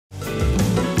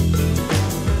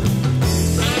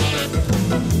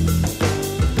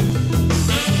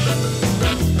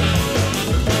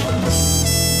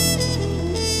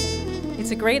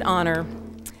great honor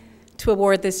to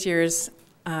award this year's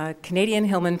Canadian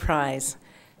Hillman Prize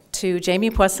to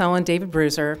Jayme, Poisson, and David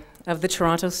Bruser of the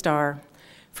Toronto Star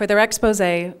for their expose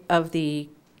of the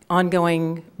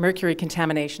ongoing mercury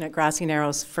contamination at Grassy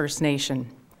Narrows First Nation.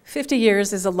 50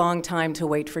 years is a long time to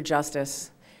wait for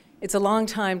justice. It's a long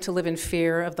time to live in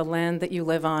fear of the land that you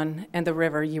live on and the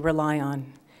river you rely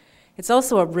on. It's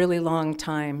also a really long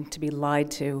time to be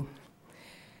lied to.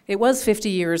 It was 50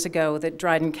 years ago that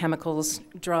Dryden Chemicals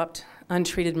dropped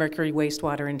untreated mercury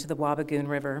wastewater into the Wabigoon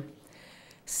River.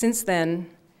 Since then,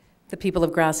 the people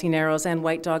of Grassy Narrows and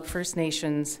White Dog First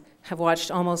Nations have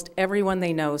watched almost everyone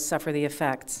they know suffer the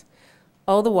effects,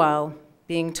 all the while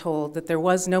being told that there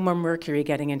was no more mercury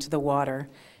getting into the water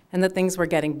and that things were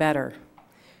getting better.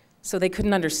 So they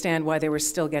couldn't understand why they were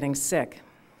still getting sick.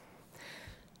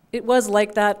 It was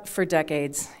like that for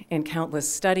decades, and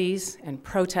countless studies and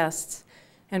protests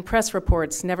and press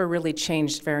reports never really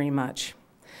changed very much.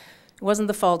 It wasn't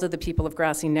the fault of the people of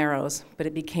Grassy Narrows, but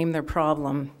it became their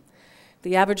problem.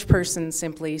 The average person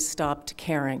simply stopped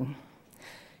caring.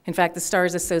 In fact, the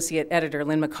Star's associate editor,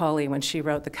 Lynn McCauley, when she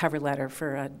wrote the cover letter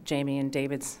for Jayme and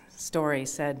David's story,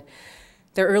 said,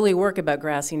 "Their early work about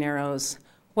Grassy Narrows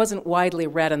wasn't widely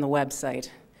read on the website."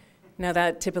 Now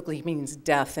that typically means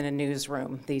death in a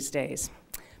newsroom these days.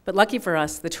 But lucky for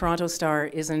us, the Toronto Star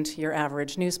isn't your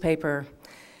average newspaper,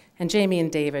 and Jayme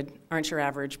and David aren't your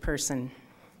average person.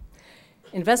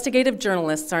 Investigative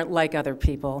journalists aren't like other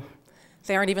people.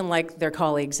 They aren't even like their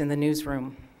colleagues in the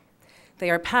newsroom.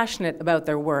 They are passionate about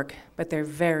their work, but they're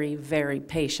very, very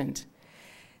patient.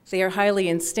 They are highly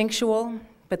instinctual,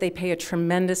 but they pay a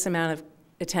tremendous amount of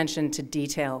attention to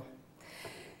detail.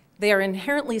 They are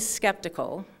inherently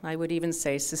skeptical, I would even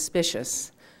say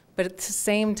suspicious, but at the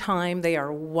same time, they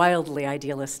are wildly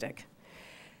idealistic.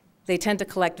 They tend to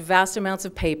collect vast amounts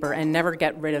of paper and never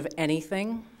get rid of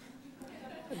anything.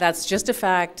 That's just a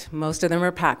fact. Most of them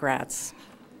are pack rats.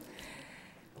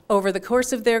 Over the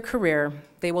course of their career,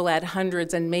 they will add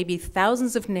hundreds and maybe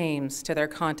thousands of names to their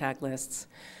contact lists,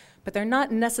 but they're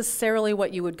not necessarily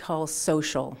what you would call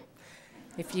social.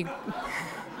 If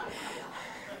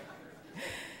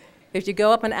you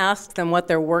go up and ask them what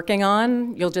they're working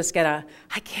on, you'll just get a,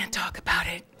 "I can't talk about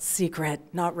it, secret,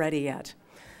 not ready yet."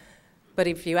 But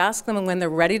if you ask them when they're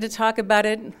ready to talk about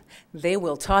it, they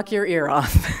will talk your ear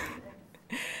off.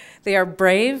 They are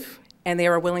brave, and they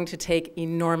are willing to take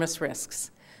enormous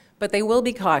risks. But they will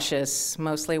be cautious,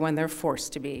 mostly when they're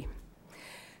forced to be.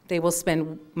 They will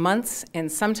spend months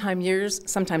and sometimes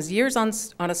years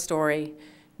on a story,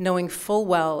 knowing full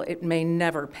well it may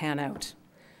never pan out.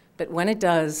 But when it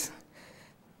does,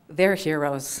 they're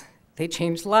heroes. They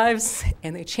change lives,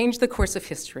 and they change the course of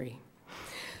history.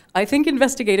 I think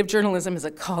investigative journalism is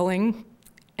a calling,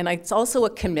 and it's also a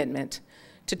commitment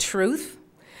to truth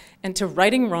and to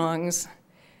righting wrongs,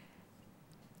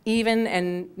 even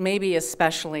and maybe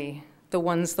especially the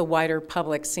ones the wider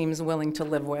public seems willing to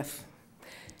live with.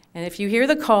 And if you hear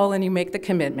the call and you make the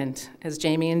commitment, as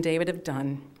Jayme and David have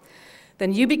done,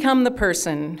 then you become the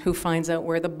person who finds out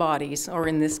where the bodies, or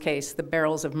in this case, the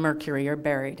barrels of mercury, are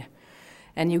buried.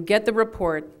 And you get the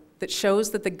report that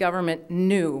shows that the government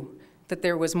knew that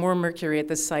there was more mercury at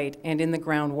the site and in the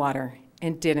groundwater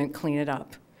and didn't clean it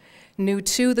up. Knew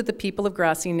too that the people of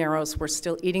Grassy Narrows were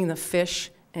still eating the fish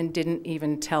and didn't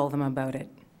even tell them about it.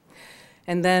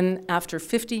 And then after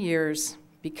 50 years,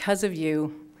 because of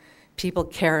you, people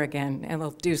care again and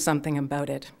they'll do something about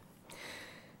it.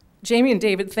 Jayme and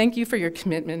David, thank you for your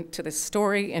commitment to this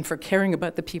story and for caring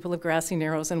about the people of Grassy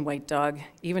Narrows and White Dog,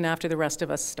 even after the rest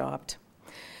of us stopped.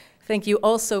 Thank you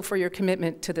also for your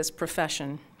commitment to this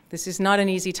profession. This is not an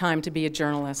easy time to be a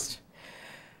journalist.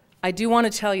 I do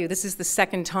want to tell you, this is the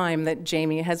second time that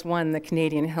Jayme has won the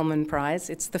Canadian Hillman Prize.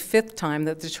 It's the 5th time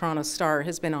that the Toronto Star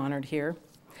has been honored here.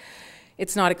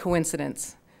 It's not a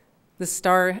coincidence. The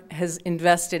Star has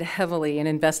invested heavily in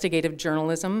investigative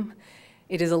journalism.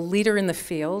 It is a leader in the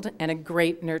field and a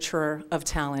great nurturer of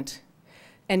talent.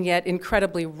 And yet,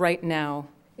 incredibly, right now,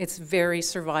 its very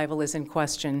survival is in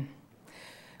question.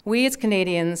 We as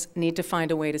Canadians need to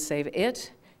find a way to save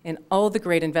it and all the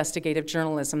great investigative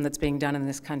journalism that's being done in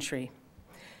this country.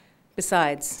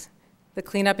 Besides, the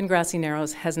cleanup in Grassy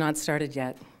Narrows has not started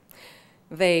yet.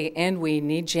 They and we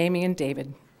need Jayme and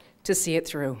David to see it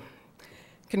through.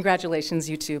 Congratulations,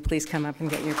 you two. Please come up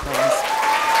and get your prize.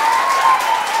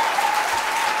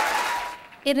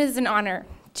 It is an honor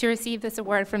to receive this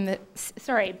award from the,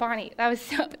 sorry, Bonnie, that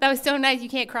was so nice. You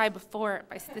can't cry before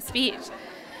the speech.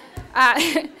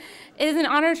 It is an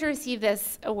honor to receive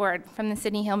this award from the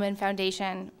Sidney Hillman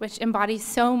Foundation, which embodies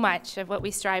so much of what we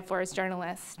strive for as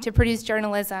journalists, to produce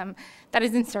journalism that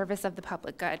is in service of the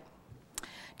public good.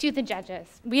 To the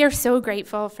judges, we are so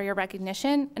grateful for your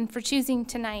recognition and for choosing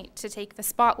tonight to take the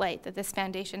spotlight that this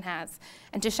foundation has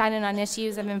and to shine it on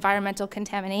issues of environmental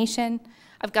contamination,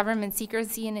 of government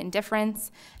secrecy and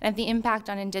indifference, and of the impact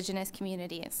on Indigenous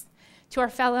communities. To our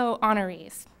fellow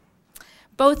honorees,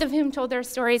 both of whom told their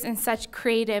stories in such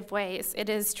creative ways, it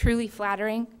is truly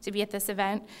flattering to be at this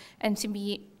event and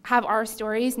to have our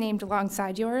stories named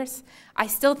alongside yours. I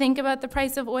still think about the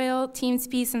Price of Oil team's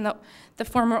piece and the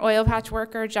former oil patch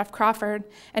worker, Jeff Crawford,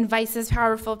 and Vice's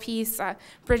powerful piece,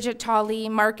 Bridget Tolley,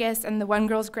 Marcus, and the one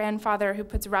girl's grandfather who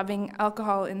puts rubbing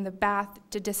alcohol in the bath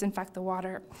to disinfect the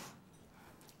water.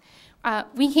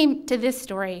 We came to this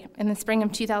story in the spring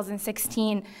of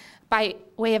 2016 by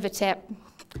way of a tip.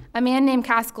 A man named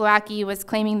Kaskilwaki was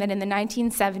claiming that in the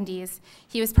 1970s,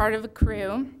 he was part of a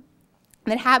crew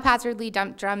that haphazardly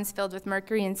dumped drums filled with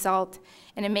mercury and salt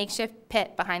in a makeshift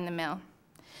pit behind the mill.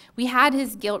 We had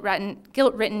his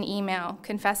guilt-written email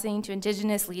confessing to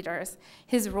Indigenous leaders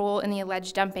his role in the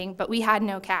alleged dumping, but we had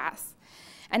no Cass.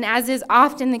 And as is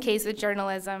often the case with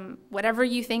journalism, whatever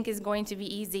you think is going to be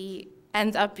easy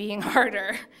ends up being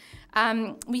harder.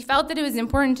 We felt that it was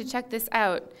important to check this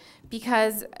out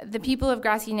because the people of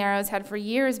Grassy Narrows had for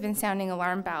years been sounding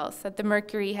alarm bells that the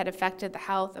mercury had affected the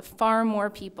health of far more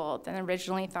people than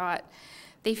originally thought.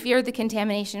 They feared the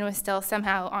contamination was still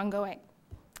somehow ongoing.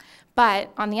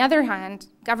 But on the other hand,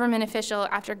 government official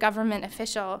after government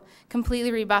official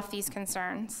completely rebuffed these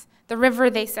concerns. The river,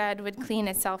 they said, would clean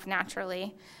itself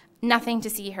naturally. Nothing to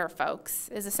see here, folks,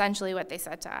 is essentially what they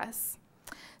said to us.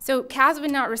 So Kaz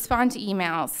would not respond to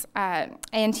emails,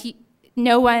 and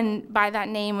no one by that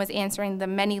name was answering the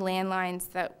many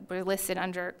landlines that were listed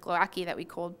under Glowacki that we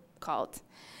called.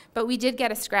 But we did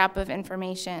get a scrap of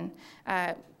information.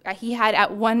 He had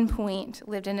at one point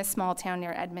lived in a small town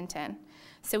near Edmonton.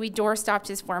 So we doorstopped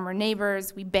his former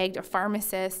neighbors. We begged a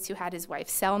pharmacist who had his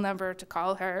wife's cell number to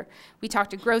call her. We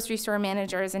talked to grocery store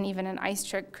managers and even an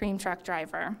cream truck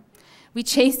driver. We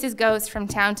chased his ghost from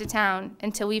town to town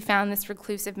until we found this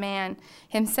reclusive man,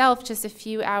 himself just a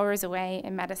few hours away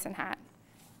in Medicine Hat.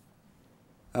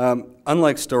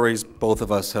 Unlike stories both of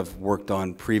us have worked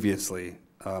on previously,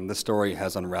 this story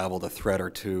has unraveled a thread or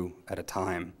two at a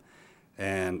time.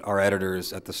 And our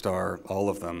editors at the Star, all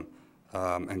of them,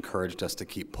 encouraged us to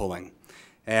keep pulling.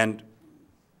 And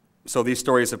so these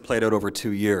stories have played out over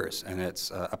 2 years, and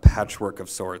it's a patchwork of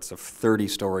sorts of 30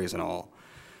 stories in all.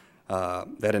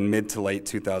 That in mid to late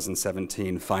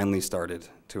 2017 finally started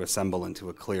to assemble into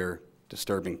a clear,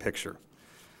 disturbing picture.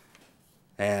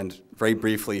 And very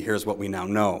briefly, here's what we now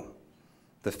know.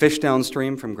 The fish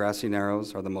downstream from Grassy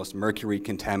Narrows are the most mercury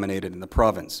contaminated in the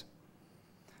province.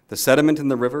 The sediment in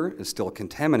the river is still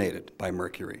contaminated by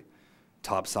mercury.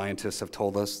 Top scientists have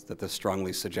told us that this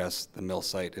strongly suggests the mill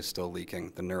site is still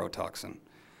leaking the neurotoxin.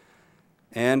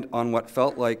 And on what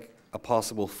felt like a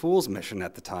possible fool's mission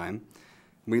at the time,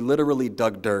 we literally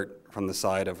dug dirt from the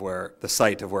site of where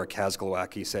Kaz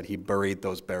Glowacki said he buried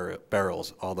those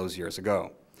barrels all those years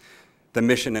ago. The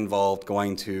mission involved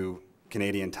going to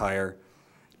Canadian Tire,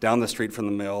 down the street from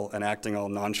the mill, and acting all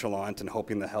nonchalant and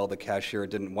hoping the hell the cashier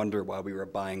didn't wonder why we were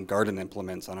buying garden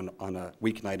implements on a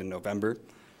weeknight in November.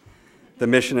 The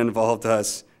mission involved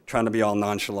us trying to be all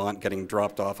nonchalant, getting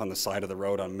dropped off on the side of the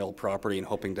road on mill property and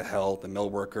hoping to hell the mill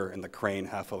worker and the crane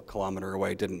half a kilometer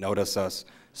away didn't notice us,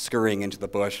 scurrying into the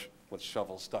bush with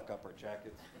shovels stuck up our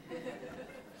jackets.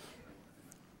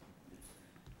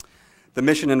 The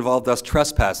mission involved us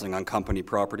trespassing on company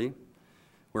property,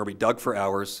 where we dug for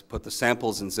hours, put the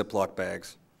samples in Ziploc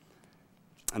bags,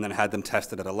 and then had them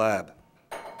tested at a lab.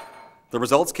 The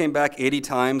results came back 80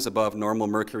 times above normal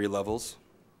mercury levels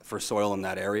for soil in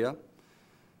that area.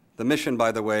 The mission,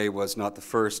 by the way, was not the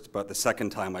first, but the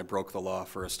second time I broke the law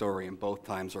for a story, and both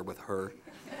times were with her.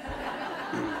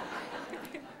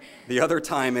 The other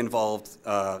time involved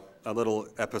a little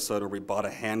episode where we bought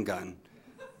a handgun.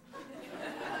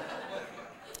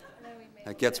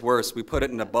 It gets worse. We put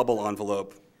it in a bubble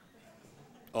envelope,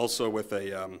 also with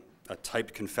a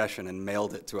typed confession, and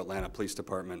mailed it to Atlanta Police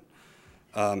Department.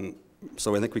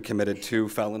 So I think we committed 2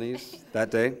 felonies that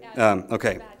day.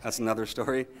 Okay, that's another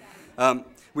story.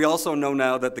 We also know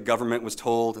now that the government was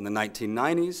told in the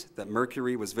 1990s that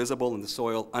mercury was visible in the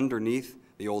soil underneath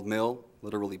the old mill,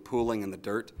 literally pooling in the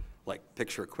dirt, like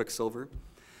picture Quicksilver.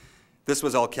 This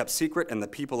was all kept secret, and the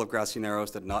people of Grassy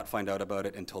Narrows did not find out about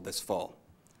it until this fall.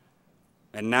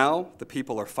 And now the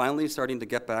people are finally starting to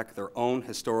get back their own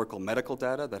historical medical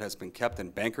data that has been kept in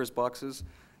bankers' boxes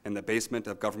in the basement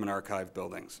of government archive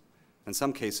buildings, in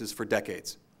some cases for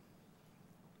decades.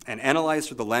 And analyzed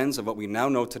through the lens of what we now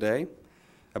know today,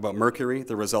 About mercury,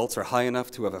 the results are high enough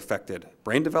to have affected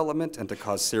brain development and to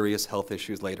cause serious health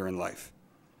issues later in life.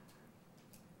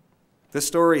 This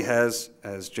story has,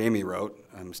 as Jayme wrote,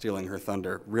 I'm stealing her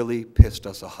thunder, really pissed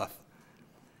us off.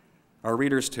 Our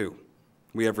readers too.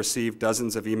 We have received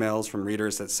dozens of emails from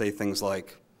readers that say things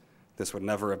like, this would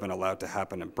never have been allowed to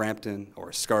happen in Brampton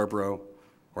or Scarborough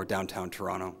or downtown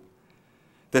Toronto.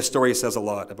 This story says a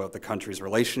lot about the country's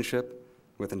relationship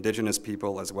with Indigenous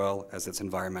people as well as its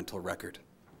environmental record.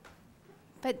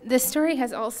 But this story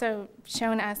has also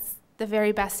shown us the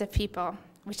very best of people,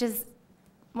 which is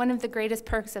one of the greatest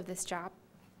perks of this job.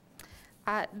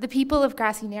 The people of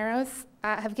Grassy Narrows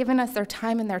have given us their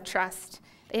time and their trust.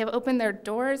 They have opened their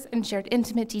doors and shared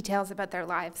intimate details about their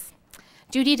lives.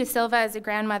 Judy De Silva is a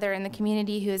grandmother in the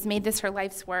community who has made this her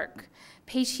life's work.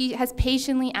 She has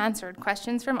patiently answered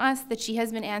questions from us that she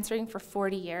has been answering for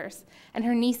 40 years. And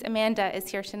her niece Amanda is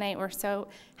here tonight. We're so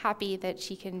happy that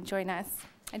she can join us.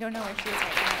 I don't know where she is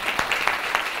right now.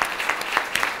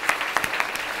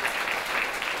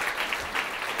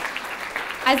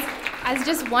 As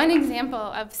just one example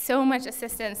of so much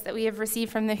assistance that we have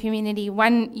received from the community,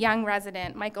 one young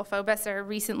resident, Michael Phobusser,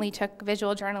 recently took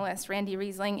visual journalist Randy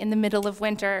Riesling in the middle of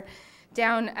winter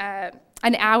down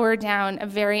an hour down a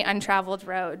very untraveled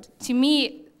road. To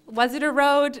me, was it a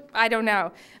road? I don't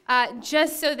know.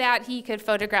 Just so that he could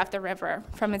photograph the river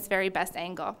from its very best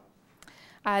angle.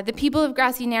 The people of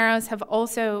Grassy Narrows have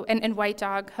also, and White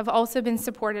Dog, have also been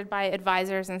supported by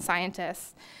advisors and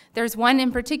scientists. There's one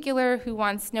in particular who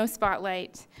wants no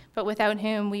spotlight, but without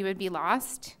whom we would be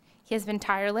lost. He has been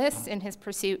tireless in his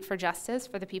pursuit for justice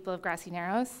for the people of Grassy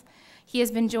Narrows. He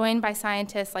has been joined by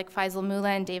scientists like Faisal Mullah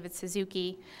and David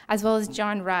Suzuki, as well as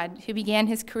John Rudd, who began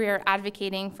his career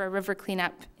advocating for river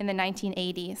cleanup in the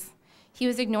 1980s. He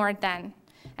was ignored then.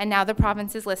 And now the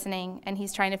province is listening, and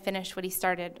he's trying to finish what he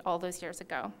started all those years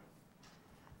ago.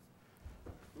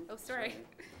 Oh, sorry.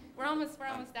 We're almost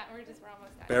done. We're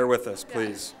almost done. Bear with us,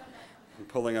 please. I'm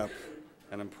pulling up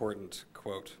an important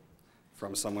quote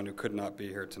from someone who could not be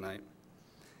here tonight.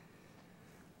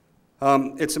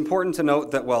 It's important to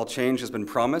note that while change has been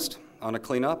promised on a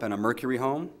cleanup and a mercury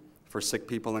home for sick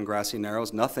people in Grassy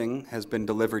Narrows, nothing has been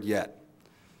delivered yet.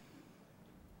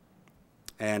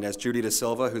 And as Judy De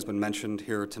Silva, who's been mentioned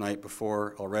here tonight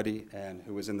before already, and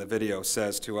who was in the video,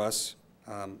 says to us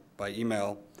by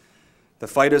email, the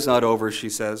fight is not over, she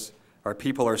says. Our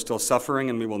people are still suffering,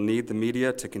 and we will need the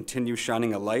media to continue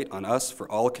shining a light on us for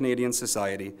all Canadian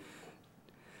society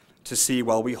to see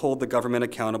while we hold the government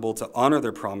accountable to honor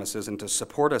their promises and to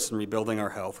support us in rebuilding our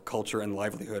health, culture, and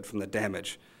livelihood from the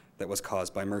damage that was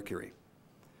caused by mercury.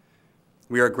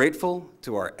 We are grateful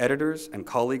to our editors and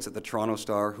colleagues at the Toronto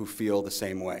Star who feel the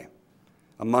same way.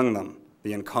 Among them,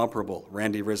 the incomparable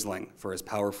Randy Riesling for his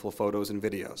powerful photos and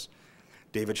videos,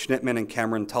 David Schnittman and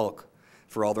Cameron Tulk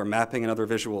for all their mapping and other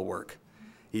visual work,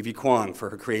 Evie Kwong for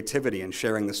her creativity in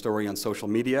sharing the story on social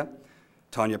media,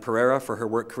 Tanya Pereira for her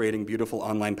work creating beautiful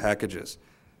online packages,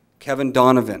 Kevin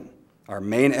Donovan, our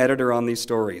main editor on these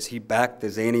stories. He backed the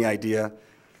zany idea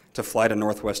to fly to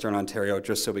northwestern Ontario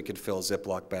just so we could fill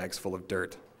Ziploc bags full of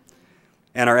dirt.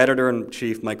 And our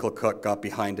editor-in-chief, Michael Cook, got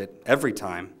behind it every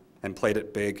time and played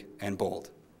it big and bold.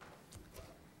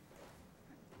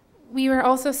 We were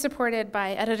also supported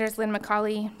by editors Lynn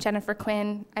McCauley, Jennifer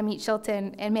Quinn, Amit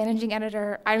Shilton, and managing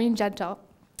editor Irene Gentle,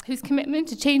 whose commitment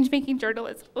to change-making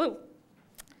journalism,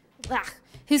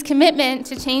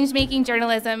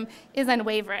 is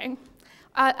unwavering.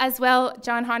 As well,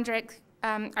 John Hondrick,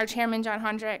 our chairman, John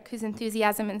Hondrick, whose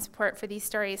enthusiasm and support for these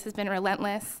stories has been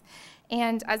relentless.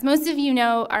 And as most of you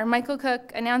know, our Michael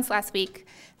Cook announced last week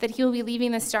that he will be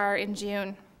leaving the Star in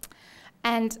June.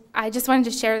 And I just wanted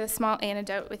to share this small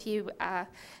anecdote with you.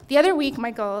 The other week,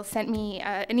 Michael sent me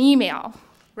an email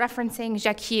referencing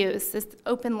Jacques Hughes, this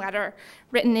open letter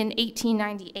written in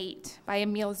 1898 by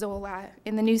Émile Zola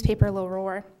in the newspaper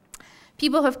L'Aurore.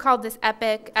 People have called this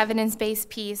epic, evidence-based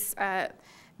piece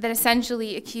that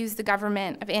essentially accused the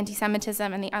government of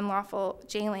anti-Semitism and the unlawful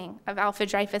jailing of Alfred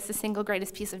Dreyfus, the single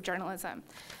greatest piece of journalism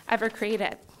ever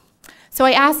created. So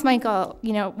I asked Michael,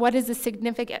 what is the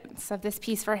significance of this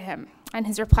piece for him? And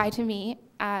his reply to me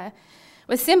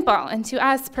was simple, and to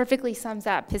us perfectly sums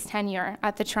up his tenure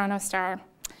at the Toronto Star.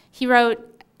 He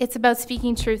wrote, "It's about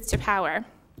speaking truth to power."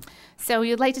 So we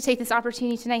would like to take this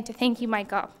opportunity tonight to thank you,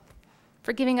 Michael,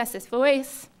 for giving us this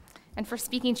voice and for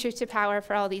speaking truth to power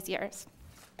for all these years.